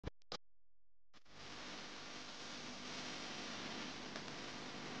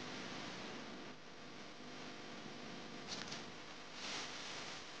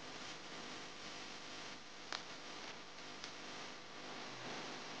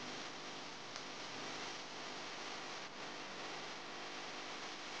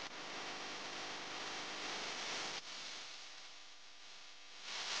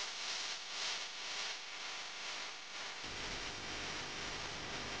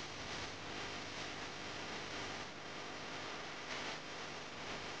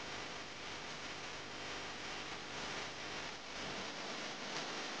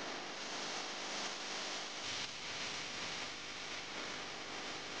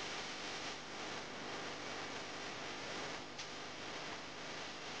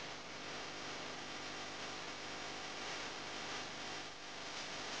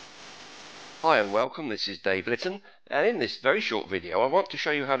Hi and welcome, this is Dave Litton, and in this very short video I want to show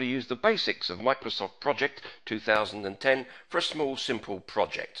you how to use the basics of Microsoft Project 2010 for a small simple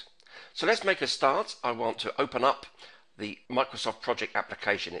project. So let's make a start. I want to open up the Microsoft Project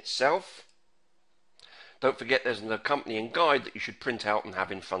application itself. Don't forget there's an accompanying guide that you should print out and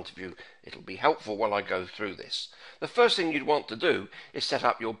have in front of you. It'll be helpful while I go through this. The first thing you'd want to do is set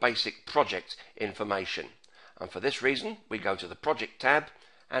up your basic project information, and for this reason we go to the Project tab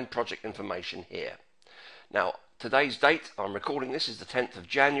and project information here. Now today's date, I'm recording this, is the 10th of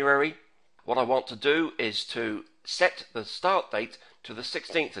January. What I want to do is to set the start date to the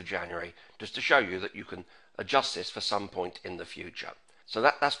 16th of January, just to show you that you can adjust this for some point in the future. So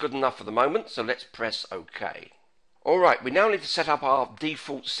that's good enough for the moment, so let's press OK. Alright, we now need to set up our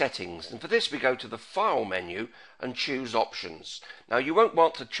default settings, and for this we go to the File menu and choose Options. Now you won't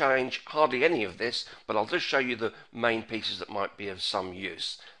want to change hardly any of this, but I'll just show you the main pieces that might be of some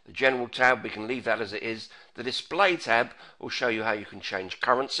use. The General tab, we can leave that as it is. The Display tab will show you how you can change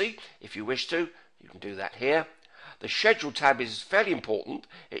currency if you wish to. You can do that here. The Schedule tab is fairly important.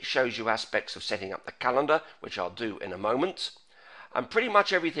 It shows you aspects of setting up the calendar, which I'll do in a moment. And pretty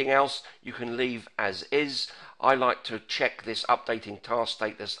much everything else you can leave as is. I like to check this updating task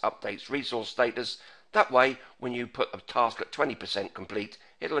status, updates resource status. That way, when you put a task at 20% complete,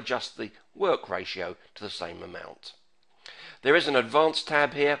 it'll adjust the work ratio to the same amount. There is an Advanced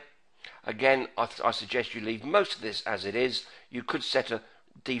tab here. Again, I suggest you leave most of this as it is. You could set a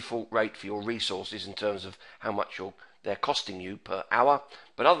default rate for your resources in terms of how much they're costing you per hour.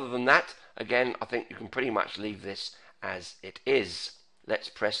 But other than that, again, I think you can pretty much leave this as it is. Let's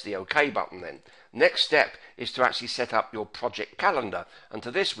press the OK button then. Next step is to actually set up your project calendar, and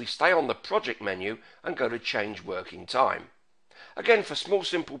to this we stay on the project menu and go to change working time. Again, for small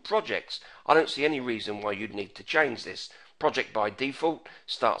simple projects, I don't see any reason why you'd need to change this. Project by default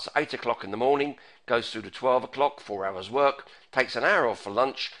starts at 8 o'clock in the morning, goes through to 12 o'clock, 4 hours work, takes an hour off for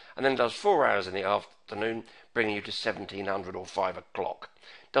lunch, and then does 4 hours in the afternoon, bringing you to 1700 or 5 o'clock.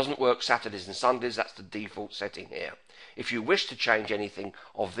 Doesn't work Saturdays and Sundays, that's the default setting here. If you wish to change anything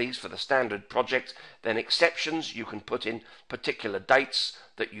of these for the standard project, then exceptions, you can put in particular dates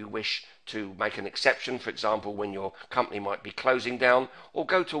that you wish to make an exception, for example when your company might be closing down, or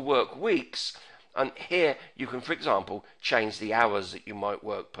go to work weeks, and here you can, for example, change the hours that you might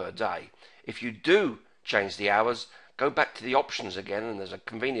work per day. If you do change the hours, go back to the options again, and there's a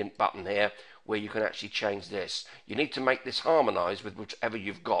convenient button here where you can actually change this. You need to make this harmonise with whichever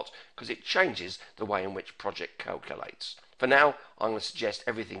you've got, because it changes the way in which Project calculates. For now, I'm going to suggest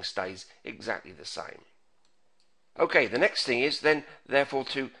everything stays exactly the same. Okay, the next thing is then therefore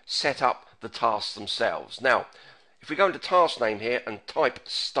to set up the tasks themselves. Now, if we go into task name here and type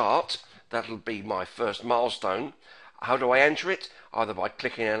start, that'll be my first milestone. How do I enter it? Either by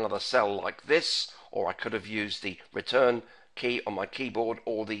clicking another cell like this, or I could have used the return key on my keyboard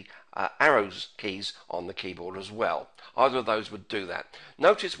or the arrows keys on the keyboard as well. Either of those would do that.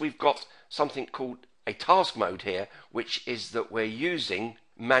 Notice we've got something called a task mode here, which is that we're using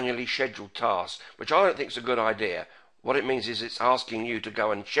manually scheduled tasks, which I don't think is a good idea. What it means is it's asking you to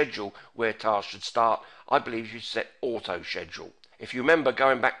go and schedule where tasks should start. I believe you should set auto schedule. If you remember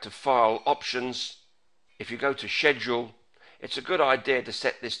going back to File Options, if you go to Schedule, it's a good idea to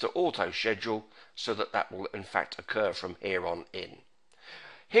set this to auto schedule so that will in fact occur from here on in.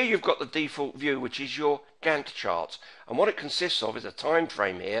 Here you've got the default view, which is your Gantt chart, and what it consists of is a time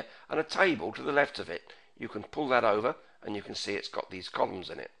frame here and a table to the left of it. You can pull that over and you can see it's got these columns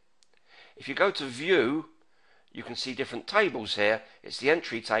in it. If you go to View, you can see different tables here. It's the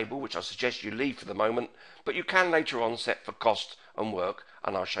entry table, which I suggest you leave for the moment, but you can later on set for cost and work,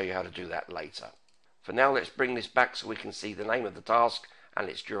 and I'll show you how to do that later. For now, let's bring this back so we can see the name of the task and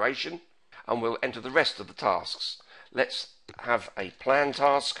its duration, and we'll enter the rest of the tasks. Let's have a plan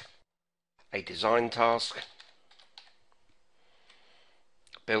task, a design task,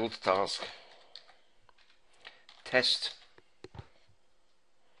 build task, test,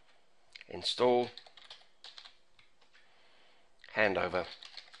 install, handover,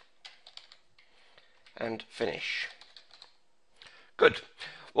 and finish. Good.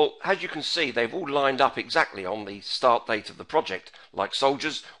 Well, as you can see, they've all lined up exactly on the start date of the project, like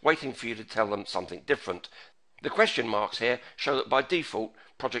soldiers waiting for you to tell them something different. The question marks here show that by default,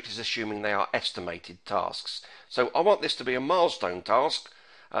 Project is assuming they are estimated tasks. So I want this to be a milestone task,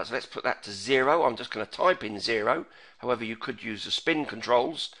 so let's put that to 0. I'm just going to type in 0. However, you could use the spin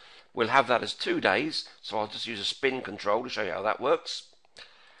controls. We'll have that as 2 days, so I'll just use a spin control to show you how that works.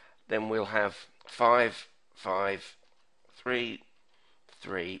 Then we'll have 5, 5, 3,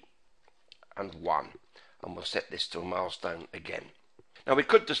 3, and 1, and we'll set this to a milestone again. Now we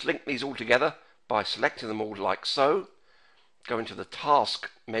could just link these all together by selecting them all like so, go into the task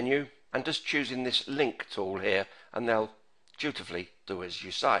menu and just choosing this link tool here, and they'll dutifully do as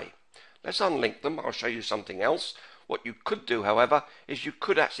you say. Let's unlink them. I'll show you something else. What you could do, however, is you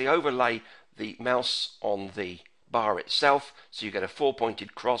could actually overlay the mouse on the bar itself, so you get a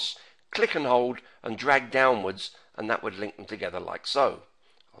four-pointed cross, click and hold and drag downwards, and that would link them together like so.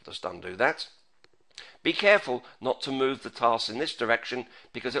 I'll just undo that. Be careful not to move the task in this direction,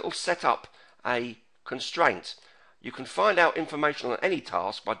 because it will set up a constraint. You can find out information on any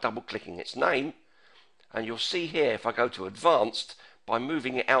task by double clicking its name, and you'll see here, if I go to advanced, by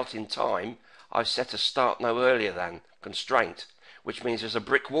moving it out in time, I've set a start no earlier than constraint, which means there's a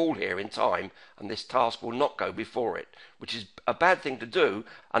brick wall here in time, and this task will not go before it, which is a bad thing to do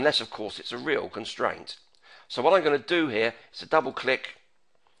unless of course it's a real constraint. So what I'm going to do here is to double click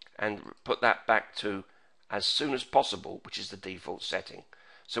and put that back to as soon as possible, which is the default setting.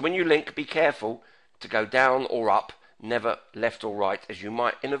 So when you link, be careful to go down or up, never left or right, as you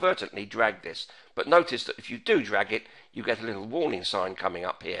might inadvertently drag this. But notice that if you do drag it, you get a little warning sign coming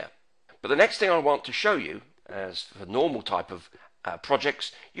up here. But the next thing I want to show you, as for normal type of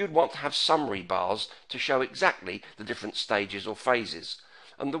projects, you'd want to have summary bars to show exactly the different stages or phases.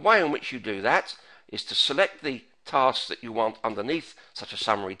 And the way in which you do that is to select the tasks that you want underneath such a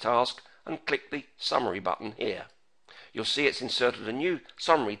summary task and click the summary button here. You'll see it's inserted a new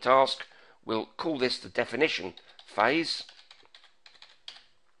summary task. We'll call this the definition phase.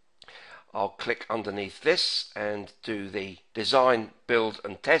 I'll click underneath this and do the design, build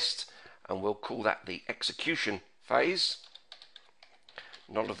and test, and we'll call that the execution phase.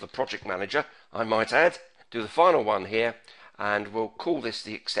 Not of the project manager, I might add. Do the final one here, and we'll call this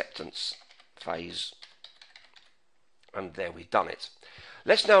the acceptance phase. And there, we've done it.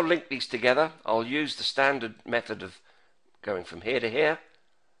 Let's now link these together. I'll use the standard method of going from here to here,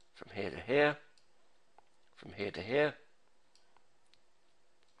 from here to here, from here to here,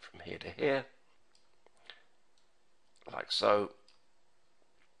 from here to here, like so.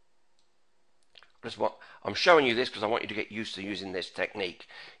 I'm showing you this because I want you to get used to using this technique.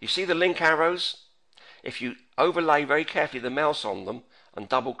 You see the link arrows? If you overlay very carefully the mouse on them and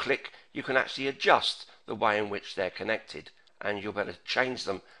double click, you can actually adjust the way in which they're connected, and you'll be able to change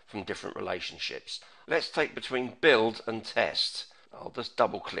them from different relationships. Let's take between build and test. I'll just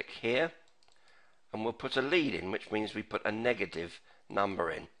double click here and we'll put a lead in, which means we put a negative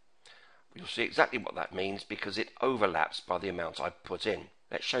number in. You'll see exactly what that means because it overlaps by the amount I put in.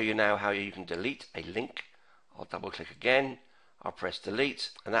 Let's show you now how you can delete a link. I'll double click again, I'll press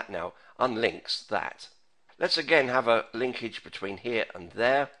delete, and that now unlinks that. Let's again have a linkage between here and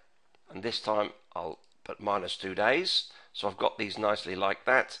there, and this time I'll put -2 days. So I've got these nicely like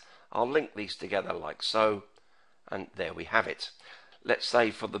that. I'll link these together like so, and there we have it. Let's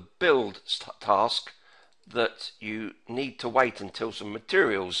say for the build task that you need to wait until some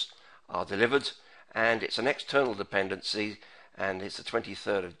materials are delivered, and it's an external dependency, and it's the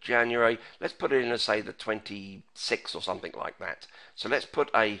 23rd of January. Let's put it in as, say, the 26th or something like that. So let's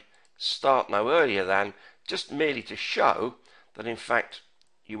put a start no earlier than, just merely to show that in fact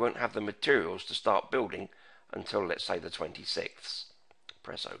you won't have the materials to start building until, let's say, the 26th.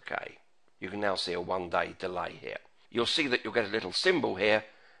 Press OK. You can now see a 1-day delay here. You'll see that you'll get a little symbol here,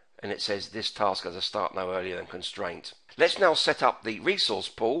 and it says this task has a start no earlier than constraint. Let's now set up the resource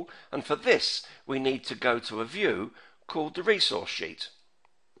pool, and for this we need to go to a view called the resource sheet.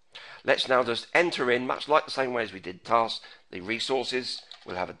 Let's now just enter in, much like the same way as we did tasks, the resources.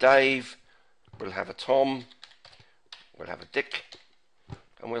 We'll have a Dave, we'll have a Tom, we'll have a Dick,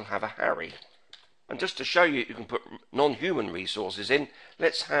 and we'll have a Harry. And just to show you can put non-human resources in,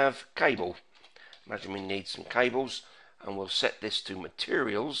 let's have cable. Imagine we need some cables, and we'll set this to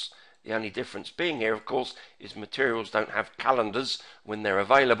materials. The only difference being here, of course, is materials don't have calendars when they're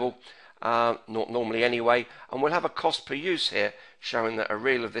available, not normally anyway, and we'll have a cost per use here showing that a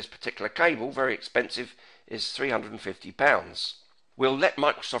reel of this particular cable, very expensive, is £350. We'll let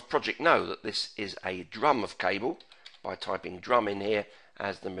Microsoft Project know that this is a drum of cable by typing drum in here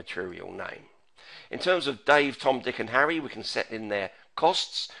as the material name. In terms of Dave, Tom, Dick and Harry, we can set in their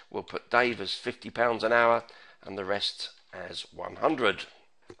costs. We'll put Dave as £50 an hour and the rest as 100.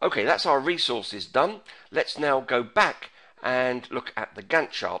 Okay, that's our resources done. Let's now go back and look at the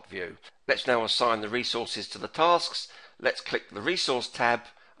Gantt chart view. Let's now assign the resources to the tasks. Let's click the Resource tab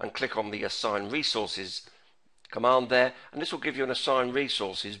and click on the Assign Resources command there, and this will give you an Assign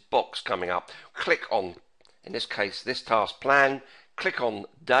Resources box coming up. Click on, in this case, this task plan, click on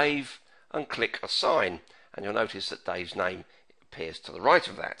Dave and click Assign, and you'll notice that Dave's name appears to the right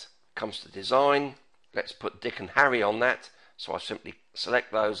of that. Comes to Design, let's put Dick and Harry on that, so I simply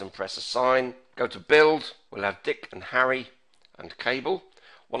select those and press assign. Go to build, we'll have Dick and Harry and cable.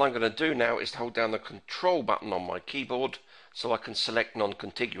 What I'm going to do now is hold down the control button on my keyboard so I can select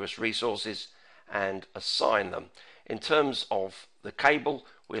non-contiguous resources and assign them. In terms of the cable,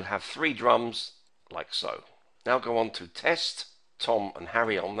 we'll have 3 drums like so. Now go on to test, Tom and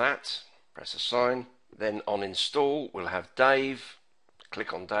Harry on that, press assign. Then on install, we'll have Dave,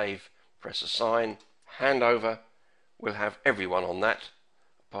 click on Dave, press assign, handover, we'll have everyone on that,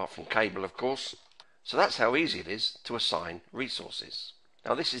 apart from cable of course. So that's how easy it is to assign resources.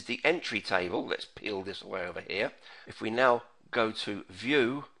 Now this is the entry table. Let's peel this away over here. If we now go to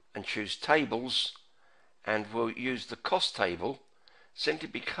view and choose tables, and we'll use the cost table simply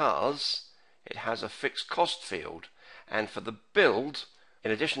because it has a fixed cost field, and for the build,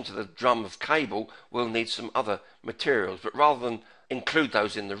 in addition to the drum of cable, we'll need some other materials, but rather than include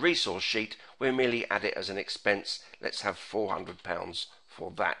those in the resource sheet, we'll merely add it as an expense. Let's have £400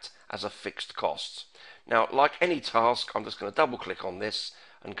 for that as a fixed cost. Now, like any task, I'm just going to double click on this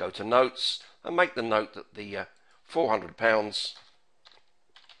and go to notes and make the note that the £400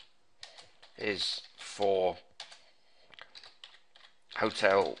 is for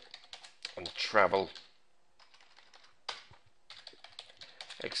hotel and travel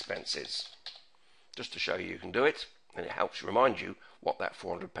expenses, just to show you can do it, and it helps remind you what that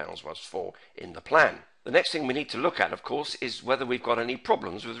 £400 was for in the plan. The next thing we need to look at, of course, is whether we've got any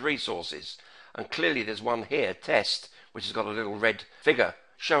problems with resources, and clearly there's one here, test, which has got a little red figure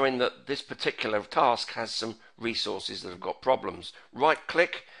showing that this particular task has some resources that have got problems. Right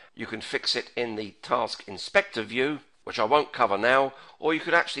click, you can fix it in the task inspector view, which I won't cover now, or you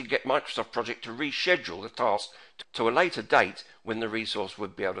could actually get Microsoft Project to reschedule the task to a later date when the resource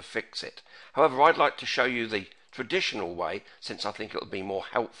would be able to fix it. However, I'd like to show you the traditional way, since I think it'll be more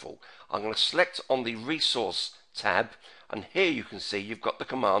helpful. I'm going to select on the resource tab, and here you can see you've got the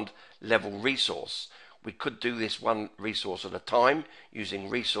command level resource. We could do this one resource at a time using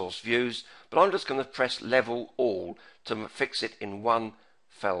resource views, but I'm just going to press level all to fix it in one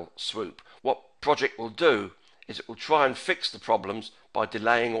fell swoop. What Project will do is it will try and fix the problems by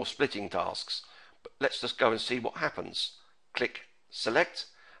delaying or splitting tasks. But let's just go and see what happens. Click select,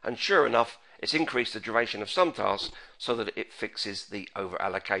 and sure enough, it's increased the duration of some tasks so that it fixes the over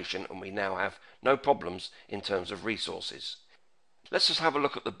allocation, and we now have no problems in terms of resources. Let's just have a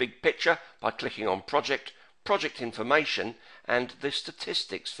look at the big picture by clicking on project information and the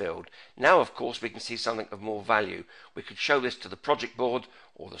statistics field. Now of course we can see something of more value. We could show this to the project board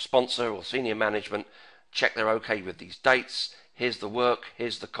or the sponsor or senior management, check they're okay with these dates, here's the work,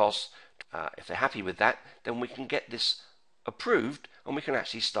 here's the cost. If they're happy with that, then we can get this approved and we can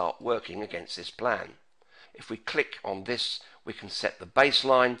actually start working against this plan. If we click on this, we can set the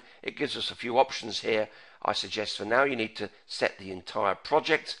baseline. It gives us a few options here. I suggest for now you need to set the entire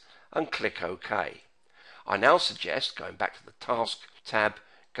project and click OK. I now suggest going back to the task tab,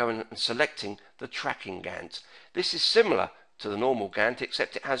 going and selecting the tracking Gantt. This is similar to the normal Gantt,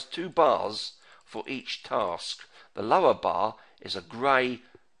 except it has 2 bars for each task. The lower bar is a grey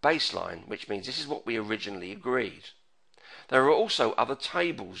baseline, which means this is what we originally agreed. There are also other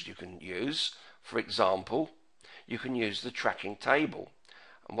tables you can use. For example, you can use the tracking table,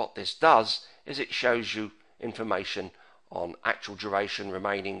 and what this does is it shows you information on actual duration,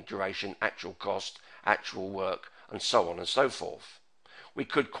 remaining duration, actual cost, actual work, and so on and so forth. We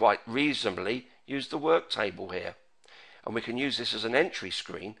could quite reasonably use the work table here, and we can use this as an entry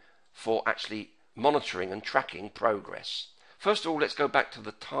screen for actually monitoring and tracking progress. First of all, let's go back to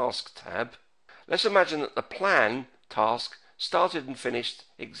the task tab. Let's imagine that the plan task started and finished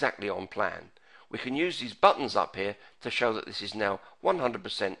exactly on plan. We can use these buttons up here to show that this is now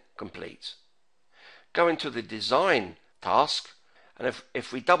 100% complete. Go into the design task, and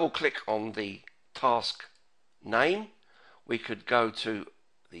if we double click on the task name, we could go to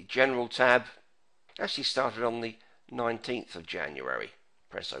the general tab. Actually started on the 19th of January.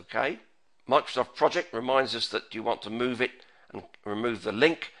 Press OK. Microsoft Project reminds us that do you want to move it and remove the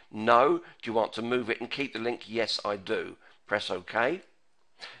link? No. Do you want to move it and keep the link? Yes, I do. Press OK.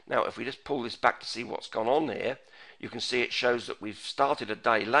 Now if we just pull this back to see what's gone on here, you can see it shows that we've started a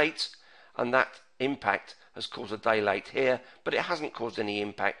day late, and that impact has caused a day late here, but it hasn't caused any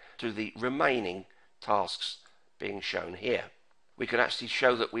impact to the remaining tasks being shown here. We could actually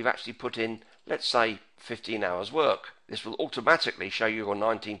show that we've actually put in, let's say, 15 hours work. This will automatically show you you're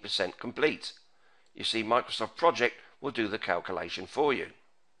 19% complete. You see, Microsoft Project will do the calculation for you.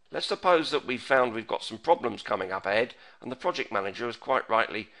 Let's suppose that we've found we've got some problems coming up ahead, and the project manager has quite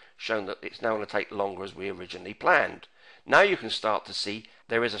rightly shown that it's now going to take longer as we originally planned. Now you can start to see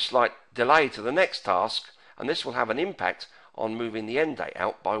there is a slight delay to the next task, and this will have an impact on moving the end date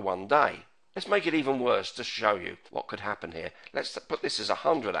out by 1 day. Let's make it even worse to show you what could happen here. Let's put this as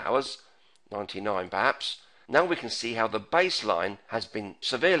 100 hours, 99 perhaps. Now we can see how the baseline has been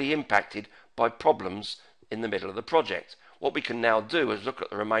severely impacted by problems in the middle of the project. What we can now do is look at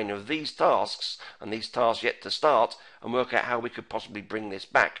the remainder of these tasks and these tasks yet to start and work out how we could possibly bring this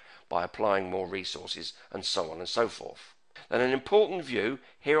back by applying more resources and so on and so forth. Then an important view,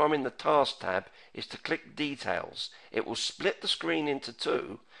 here I'm in the Task tab, is to click Details. It will split the screen into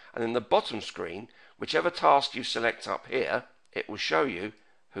two, and in the bottom screen, whichever task you select up here, it will show you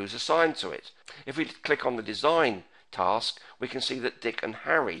who's assigned to it. If we click on the Design task, we can see that Dick and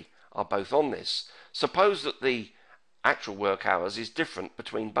Harry are both on this. Suppose that the actual work hours is different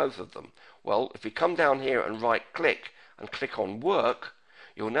between both of them. Well, if we come down here and right click and click on Work,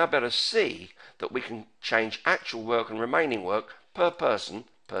 you'll now better see that we can change actual work and remaining work per person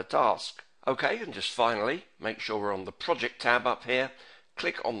per task. Okay, and just finally, make sure we're on the Project tab up here.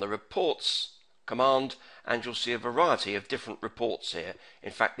 Click on the Reports command and you'll see a variety of different reports here.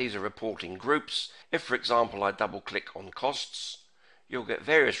 In fact, these are reporting groups. If, for example, I double click on Costs, you'll get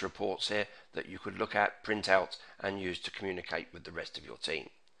various reports here that you could look at, print out and use to communicate with the rest of your team.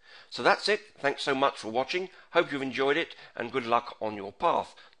 So that's it. Thanks so much for watching. Hope you've enjoyed it and good luck on your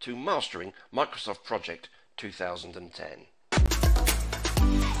path to mastering Microsoft Project 2010.